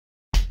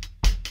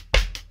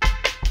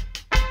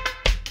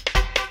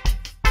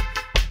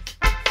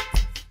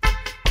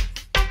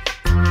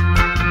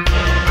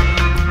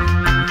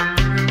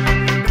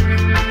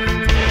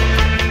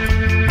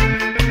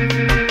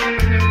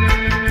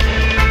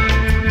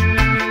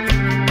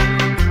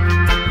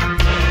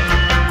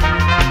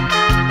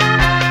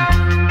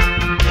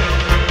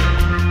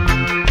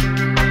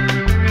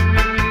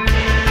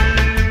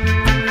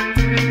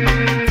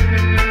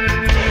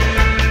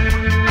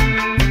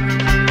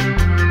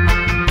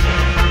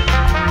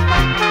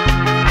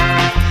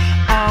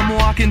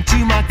walking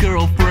to my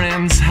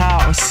girlfriend's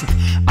house.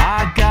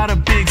 I got a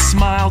big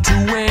smile to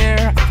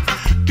wear,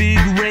 big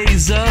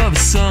rays of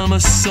summer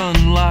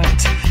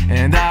sunlight,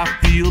 and I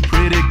feel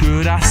pretty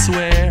good, I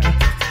swear.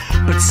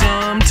 But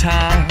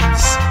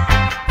sometimes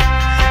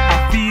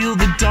I feel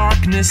the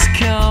darkness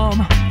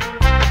come.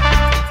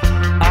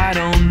 I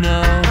don't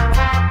know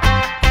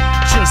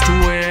just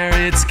where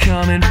it's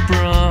coming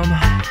from,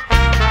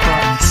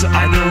 but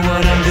I know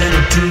what I'm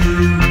gonna do.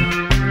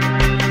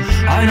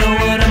 I know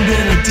what I'm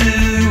gonna do.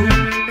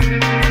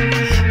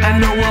 I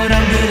know what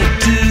I'm gonna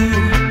do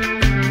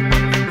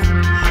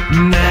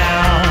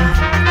now.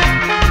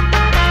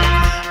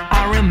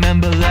 I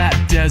remember that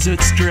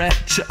desert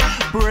stretch,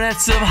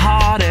 breaths of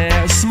hot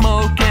air,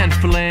 smoke and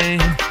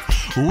flame.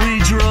 We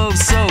drove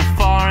so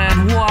far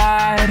and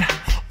wide,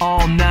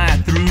 all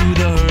night through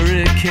the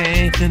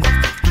hurricane.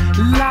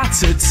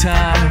 Lots of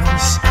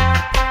times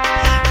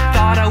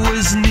thought I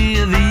was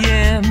near the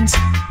end.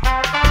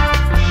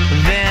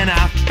 Then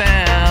I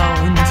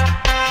found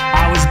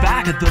I was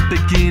back at the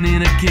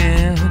beginning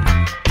again.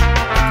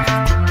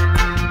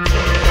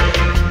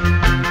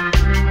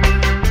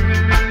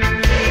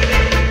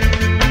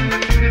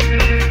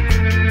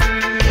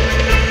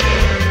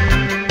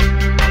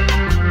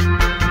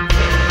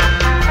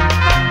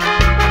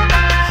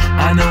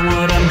 I know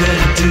what I'm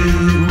gonna do.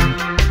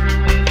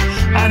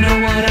 I know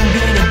what I'm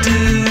gonna do.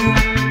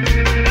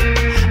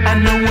 I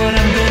know what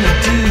I'm gonna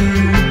do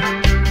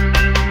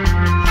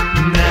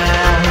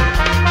now.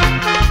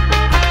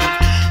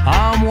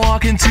 I'm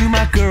walking to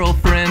my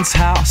girlfriend's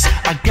house.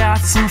 I got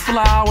some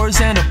flowers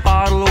and a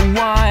bottle of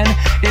wine.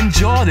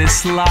 Enjoy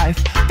this life,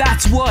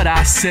 that's what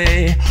I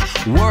say.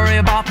 Worry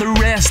about the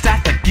rest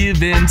at the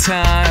given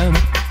time.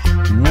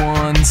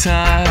 One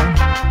time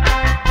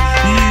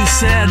you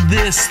said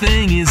this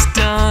thing is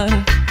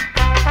done,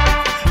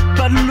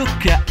 but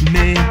look at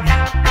me,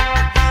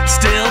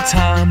 still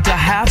time to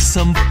have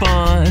some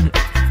fun.